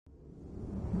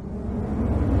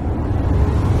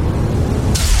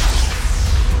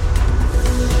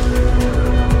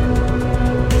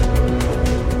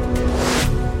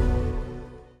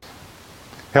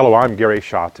Hello, I'm Gary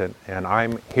Schotten, and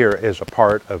I'm here as a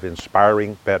part of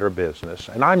Inspiring Better Business.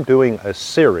 And I'm doing a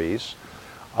series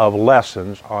of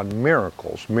lessons on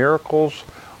miracles. Miracles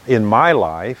in my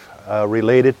life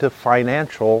related to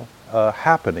financial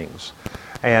happenings.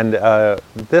 And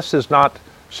this is not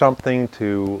something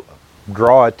to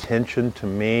draw attention to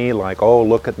me, like, oh,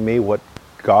 look at me, what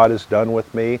God has done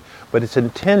with me. But it's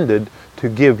intended to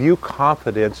give you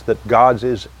confidence that God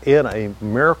is in a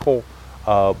miracle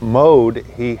mode.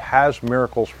 He has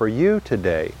miracles for you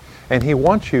today, and He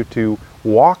wants you to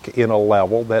walk in a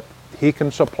level that He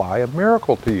can supply a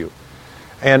miracle to you.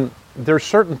 And there's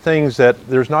certain things that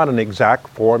there's not an exact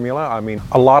formula. I mean,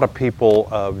 a lot of people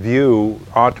view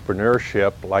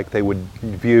entrepreneurship like they would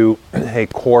view a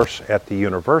course at the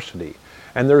university,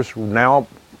 and there's now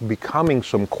becoming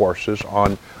some courses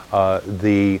on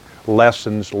the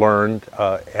lessons learned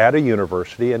at a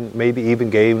university, and maybe even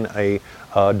gain a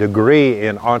degree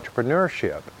in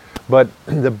entrepreneurship. But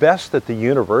the best that the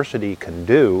university can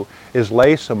do is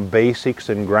lay some basics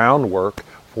and groundwork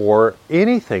for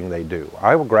anything they do.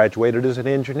 I graduated as an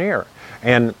engineer,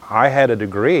 and I had a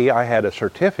degree, I had a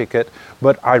certificate,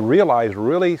 but I realized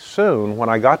really soon when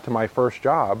I got to my first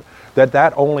job that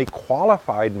that only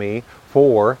qualified me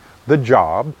for the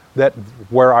job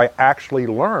where I actually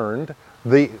learned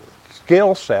the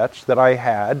skill sets that I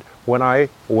had when I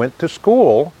went to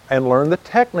school and learned the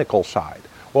technical side.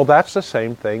 Well, that's the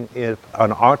same thing in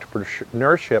an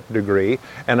entrepreneurship degree,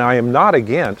 and I am not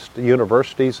against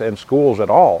universities and schools at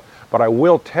all, but I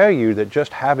will tell you that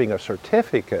just having a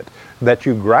certificate that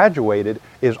you graduated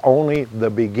is only the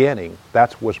beginning.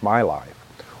 That was my life.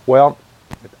 Well,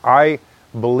 I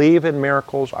believe in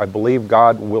miracles. I believe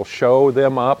God will show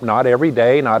them up, not every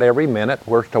day, not every minute.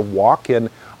 We're to walk in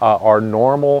our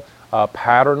normal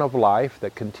pattern of life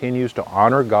that continues to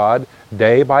honor God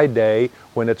day by day,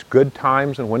 when it's good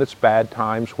times and when it's bad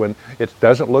times, when it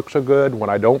doesn't look so good, when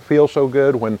I don't feel so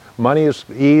good, when money is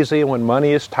easy, when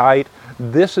money is tight.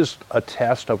 This is a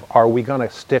test of, are we going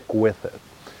to stick with it?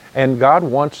 And God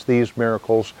wants these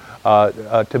miracles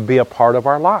to be a part of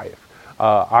our life.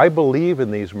 I believe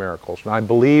in these miracles, and I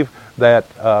believe that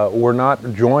we're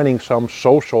not joining some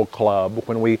social club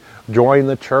when we join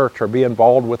the church or be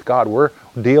involved with God. We're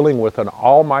dealing with an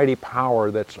almighty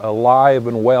power that's alive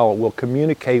and well, will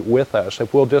communicate with us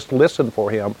if we'll just listen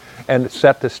for Him and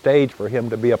set the stage for Him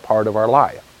to be a part of our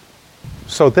life.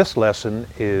 So this lesson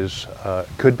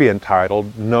could be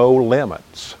entitled No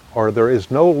Limits, or There is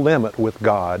no limit with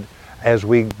God as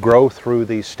we grow through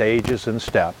these stages and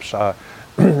steps.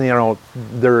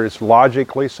 There is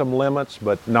logically some limits,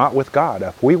 but not with God.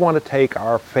 If we want to take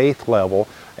our faith level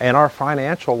and our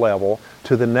financial level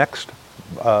to the next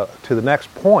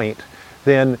point,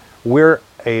 then we're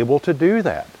able to do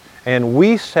that. And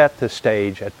we set the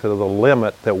stage to the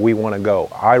limit that we want to go.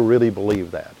 I really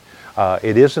believe that.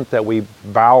 It isn't that we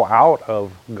bow out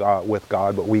of God, with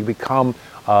God, but we become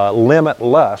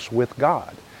limitless with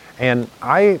God. And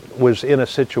I was in a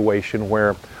situation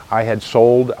where I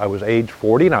was age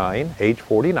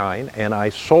 49, and I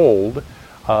sold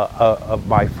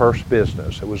my first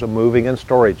business. It was a moving and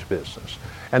storage business.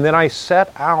 And then I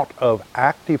set out of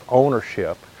active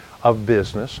ownership of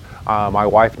business. My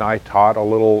wife and I taught a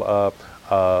little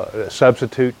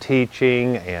substitute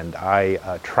teaching, and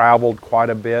I traveled quite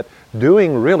a bit,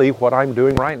 doing really what I'm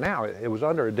doing right now. It was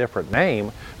under a different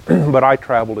name, but I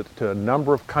traveled to a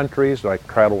number of countries. I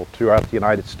traveled throughout the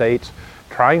United States,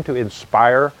 trying to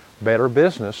inspire better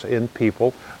business in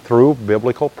people through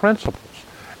biblical principles.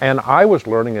 And I was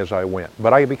learning as I went,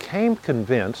 but I became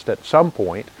convinced at some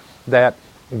point that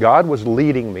God was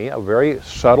leading me, a very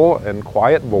subtle and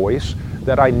quiet voice,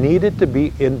 that I needed to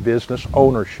be in business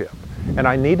ownership. And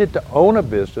I needed to own a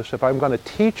business. If I'm going to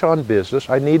teach on business,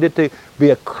 I needed to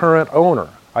be a current owner.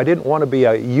 I didn't want to be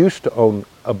a used to own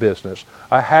a business,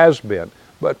 a has been.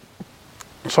 But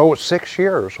so 6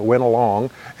 years went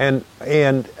along, and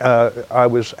I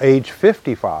was age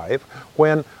 55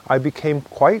 when I became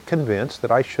quite convinced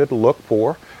that I should look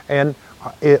for, and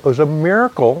it was a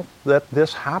miracle that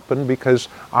this happened, because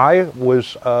I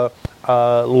was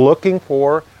looking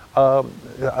for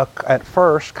at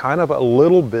first kind of a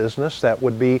little business that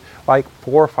would be like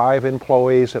 4 or 5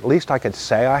 employees. At least I could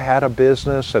say I had a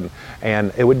business,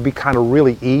 and it would be kind of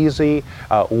really easy.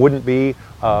 Wouldn't be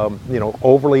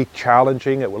overly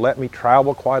challenging. It would let me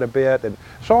travel quite a bit. And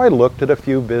so I looked at a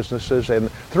few businesses,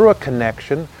 and through a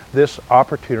connection, this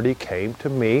opportunity came to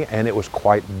me, and it was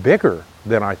quite bigger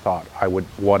than I thought I would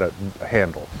want to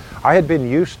handle. I had been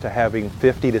used to having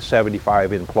 50 to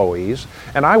 75 employees,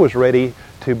 and I was ready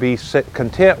to be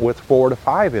content with 4 to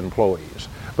 5 employees.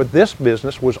 But this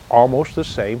business was almost the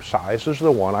same size as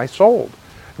the one I sold.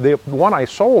 The one I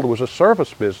sold was a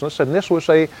service business, and this was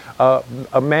a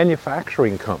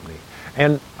manufacturing company.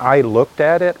 And I looked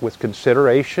at it with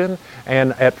consideration,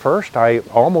 and at first I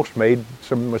almost made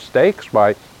some mistakes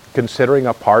by considering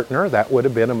a partner. That would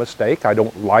have been a mistake. I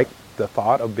don't like the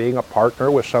thought of being a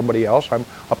partner with somebody else. I'm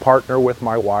a partner with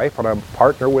my wife, and I'm a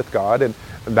partner with God, and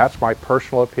that's my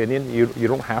personal opinion. You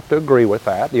don't have to agree with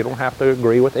that. You don't have to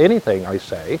agree with anything I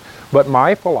say. But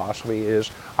my philosophy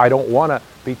is I don't want to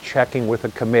be checking with a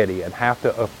committee and have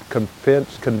to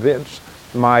convince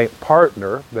my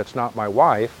partner, that's not my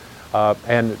wife,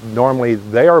 and normally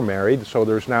they are married, so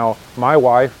there's now my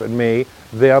wife and me,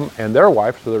 them and their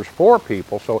wife, so there's 4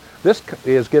 people. So this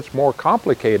gets more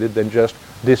complicated than just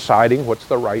deciding what's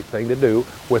the right thing to do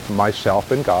with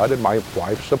myself and God and my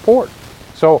wife's support.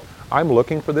 So I'm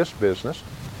looking for this business,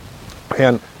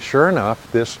 and sure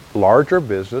enough, this larger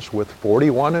business with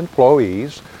 41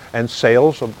 employees and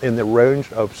sales in the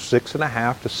range of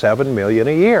 $6.5 to $7 million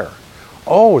a year.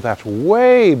 Oh, that's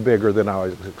way bigger than I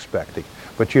was expecting.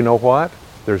 But you know what?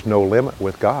 There's no limit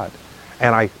with God.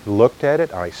 And I looked at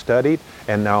it, I studied,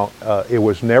 and now it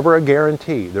was never a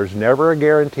guarantee. There's never a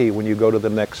guarantee when you go to the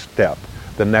next step,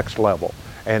 the next level.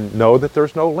 And know that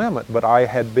there's no limit, but I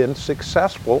had been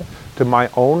successful to my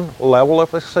own level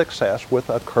of success with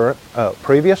a current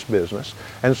previous business.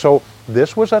 And so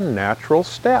this was a natural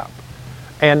step.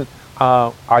 And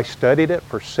I studied it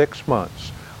for 6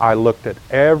 months. I looked at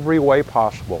every way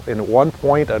possible. And at one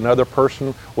point, another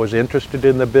person was interested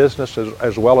in the business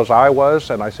as well as I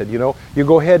was, and I said, you know, you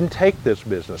go ahead and take this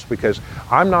business, because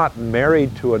I'm not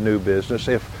married to a new business.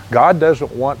 If God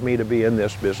doesn't want me to be in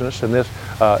this business, and then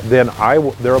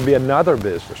there will be another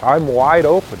business. I'm wide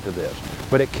open to this.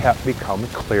 But it kept becoming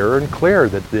clearer and clearer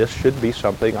that this should be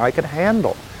something I could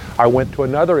handle. I went to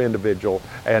another individual,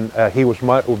 and he was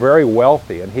very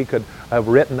wealthy, and he could have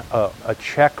written a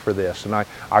check for this, and I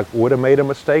would have made a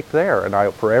mistake there. And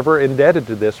I'm forever indebted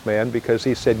to this man, because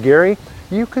he said, Gary,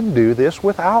 you can do this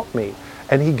without me.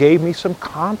 And he gave me some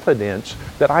confidence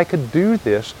that I could do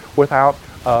this without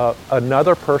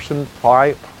another person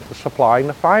supplying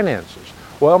the finances.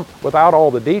 Well, without all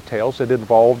the details, it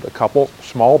involved a couple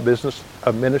small business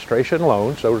administration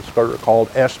loans. Those are called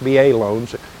SBA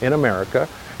loans in America.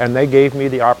 And they gave me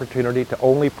the opportunity to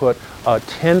only put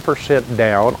 10%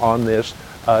 down on this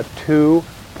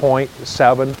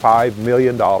 $2.75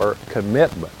 million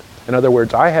commitment. In other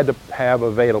words, I had to have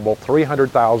available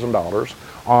 $300,000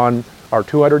 on, or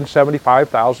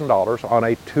 $275,000 on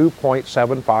a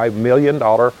 $2.75 million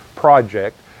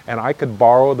project, and I could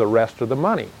borrow the rest of the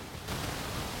money.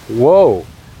 Whoa,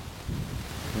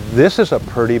 this is a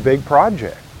pretty big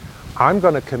project. I'm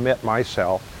going to commit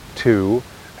myself to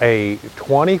a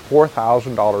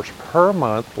 $24,000 per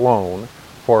month loan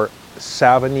for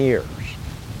 7 years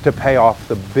to pay off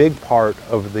the big part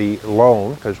of the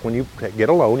loan, because when you get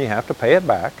a loan, you have to pay it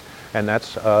back. And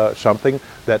that's something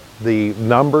that the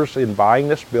numbers in buying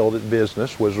this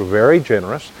business was very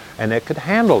generous, and it could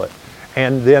handle it.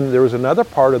 And then there was another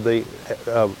part of the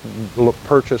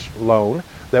purchase loan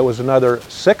that was another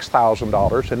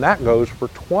 $6,000, and that goes for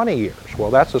 20 years.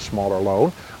 Well, that's a smaller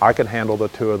loan. I can handle the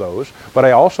 2 of those, but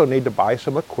I also need to buy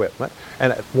some equipment.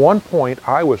 And at one point,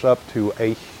 I was up to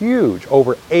a huge,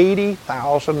 over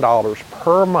 $80,000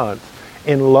 per month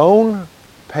in loan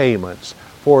payments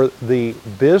for the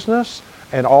business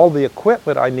and all the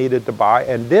equipment I needed to buy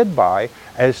and did buy,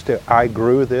 as I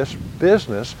grew this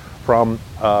business from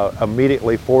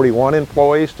immediately 41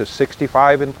 employees to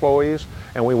 65 employees.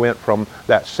 And we went from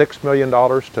that $6 million to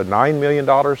 $9 million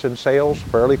in sales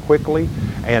fairly quickly.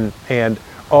 And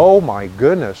oh my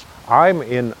goodness, I'm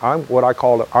in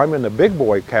the big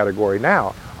boy category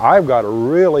now. I've got to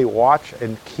really watch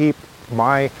and keep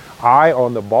my eye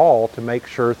on the ball to make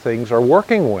sure things are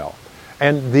working well.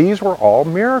 And these were all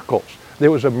miracles.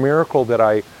 There was a miracle that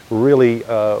I really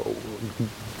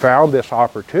found this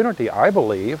opportunity, I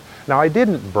believe. Now, I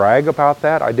didn't brag about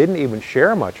that. I didn't even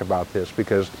share much about this,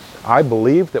 because I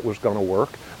believed it was going to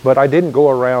work, but I didn't go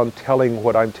around telling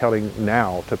what I'm telling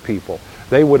now to people.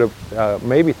 They would have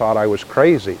maybe thought I was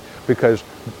crazy, because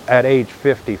at age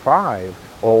 55,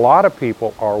 a lot of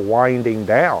people are winding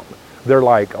down. They're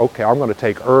like, okay, I'm going to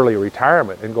take early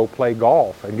retirement and go play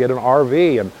golf and get an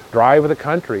RV and drive the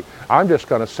country. I'm just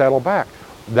going to settle back.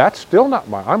 That's still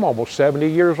not I'm almost 70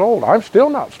 years old. I'm still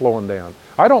not slowing down.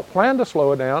 I don't plan to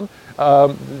slow it down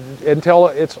until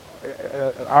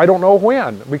I don't know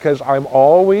when, because I'm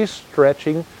always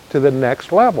stretching to the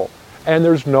next level. And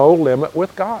there's no limit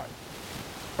with God.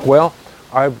 Well,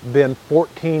 I've been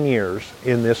 14 years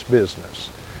in this business.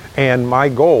 And my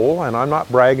goal, and I'm not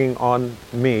bragging on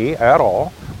me at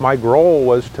all, my goal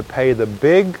was to pay the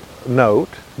big note,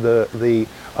 the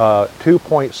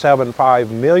 $2.75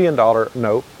 million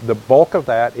note, the bulk of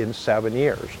that in 7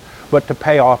 years, but to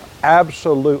pay off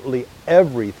absolutely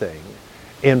everything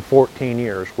in 14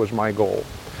 years was my goal.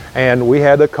 And we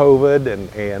had the COVID,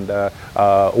 and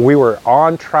we were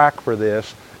on track for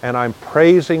this, and I'm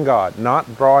praising God,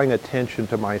 not drawing attention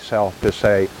to myself, to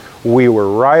say we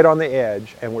were right on the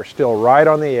edge, and we're still right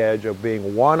on the edge of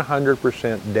being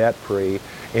 100% debt-free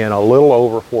in a little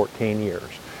over 14 years.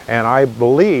 And I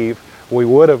believe we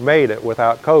would have made it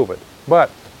without COVID. But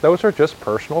those are just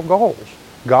personal goals.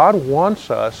 God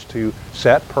wants us to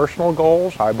set personal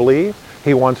goals, I believe.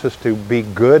 He wants us to be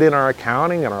good in our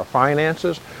accounting and our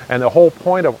finances. And the whole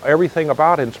point of everything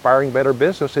about Inspiring Better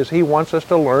Business is He wants us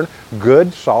to learn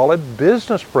good, solid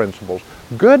business principles.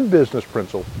 Good business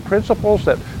principles. Principles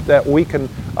that we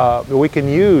can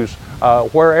use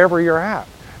wherever you're at.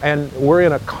 And we're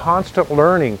in a constant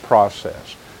learning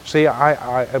process. See,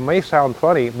 it may sound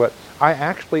funny, but I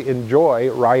actually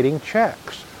enjoy writing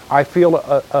checks. I feel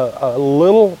a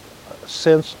little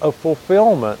sense of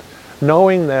fulfillment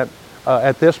knowing that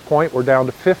at this point we're down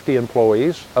to 50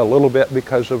 employees, a little bit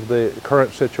because of the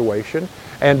current situation,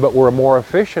 but we're more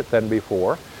efficient than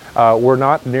before. We're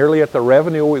not nearly at the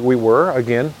revenue we were,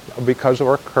 again, because of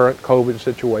our current COVID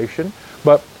situation,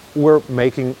 but we're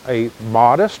making a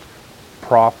modest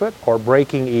profit or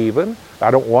breaking even.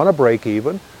 I don't want to break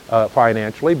even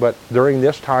financially, but during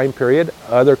this time period,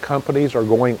 other companies are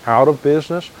going out of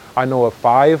business. I know of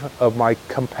 5 of my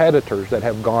competitors that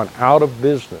have gone out of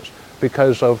business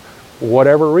because of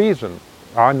whatever reason.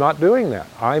 I'm not doing that.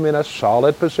 I'm in a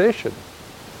solid position.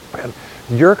 And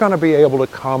you're going to be able to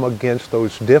come against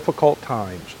those difficult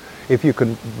times if you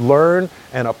can learn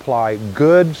and apply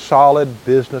good, solid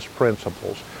business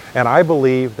principles. And I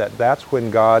believe that that's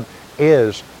when God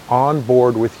is on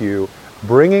board with you,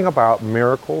 bringing about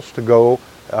miracles to go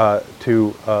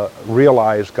to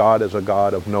realize God is a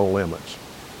God of no limits.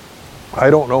 I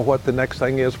don't know what the next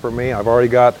thing is for me. I've already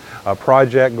got a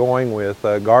project going with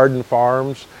Garden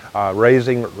Farms,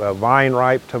 raising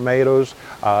vine-ripe tomatoes.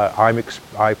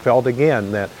 I felt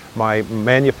again that my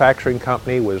manufacturing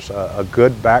company was a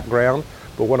good background,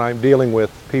 but when I'm dealing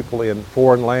with people in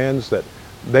foreign lands that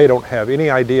they don't have any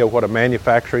idea what a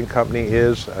manufacturing company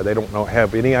is, they don't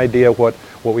have any idea what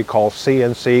we call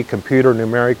CNC, computer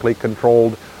numerically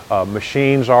controlled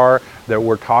machines are, that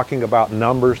we're talking about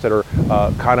numbers that are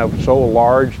kind of so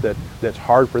large that it's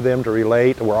hard for them to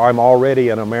relate, where I'm already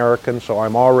an American, so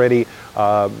I'm already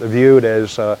viewed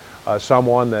as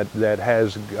someone that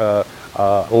has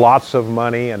lots of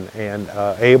money and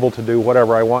able to do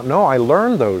whatever I want. No, I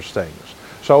learned those things.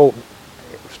 So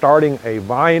starting a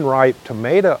vine-ripe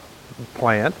tomato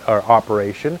plant or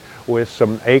operation with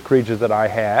some acreages that I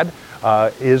had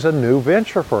is a new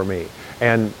venture for me.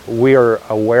 And we are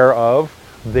aware of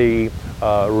the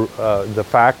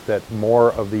fact that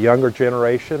more of the younger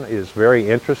generation is very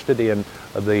interested in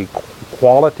the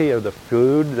quality of the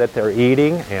food that they're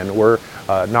eating, and we're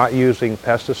not using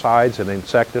pesticides and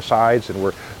insecticides, and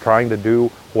we're trying to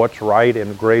do what's right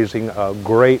in grazing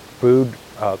great food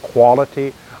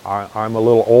quality. I'm a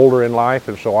little older in life,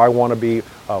 and so I want to be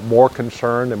more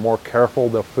concerned and more careful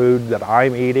the food that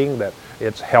I'm eating, that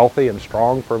it's healthy and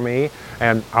strong for me.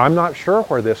 And I'm not sure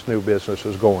where this new business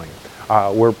is going.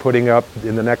 We're putting up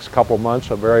in the next couple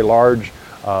months a very large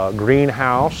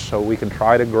greenhouse so we can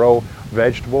try to grow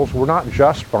vegetables. We're not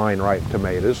just vine-ripe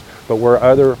tomatoes, but we're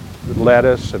other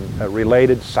lettuce and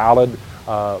related salad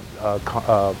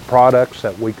products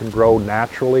that we can grow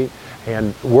naturally.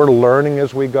 And we're learning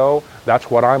as we go.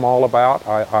 That's what I'm all about.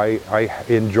 I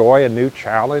enjoy a new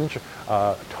challenge,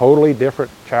 totally different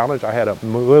challenge. I had a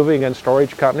moving and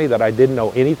storage company that I didn't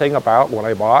know anything about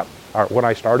when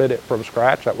I started it from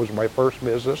scratch. That was my first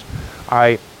business.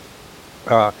 I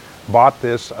bought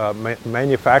this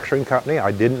manufacturing company.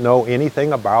 I didn't know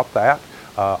anything about that.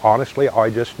 Honestly,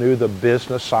 I just knew the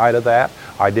business side of that.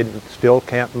 I still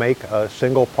can't make a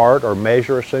single part or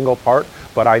measure a single part,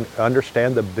 but I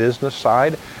understand the business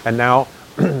side. And now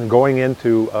going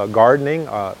into gardening,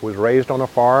 was raised on a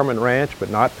farm and ranch, but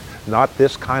not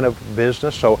this kind of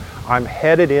business. So I'm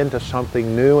headed into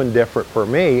something new and different for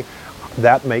me.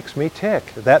 That makes me tick.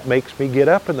 That makes me get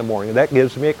up in the morning. That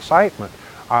gives me excitement.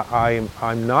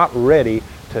 I'm not ready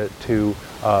to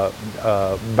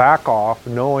back off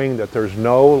knowing that there's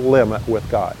no limit with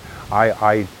God.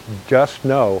 I just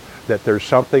know that there's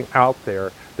something out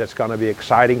there that's going to be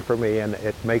exciting for me, and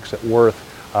it makes it worth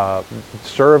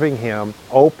serving Him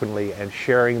openly and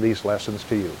sharing these lessons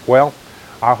to you. Well,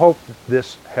 I hope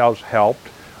this has helped.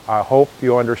 I hope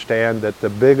you understand that the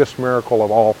biggest miracle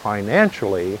of all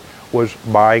financially was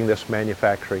buying this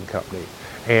manufacturing company.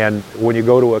 And when you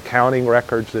go to accounting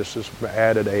records, this has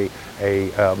added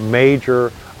a major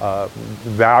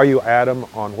value addum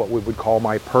on what we would call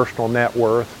my personal net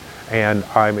worth. And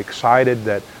I'm excited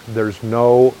that there's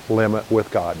no limit with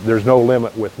God. There's no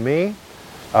limit with me.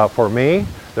 For me,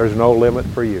 there's no limit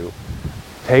for you.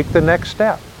 Take the next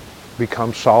step.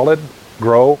 Become solid,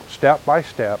 grow step by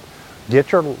step.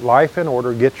 Get your life in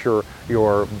order, get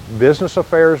your business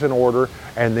affairs in order,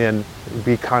 and then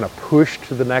be kind of pushed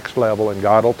to the next level, and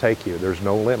God will take you. There's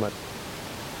no limit.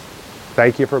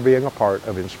 Thank you for being a part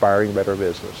of Inspiring Better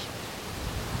Business.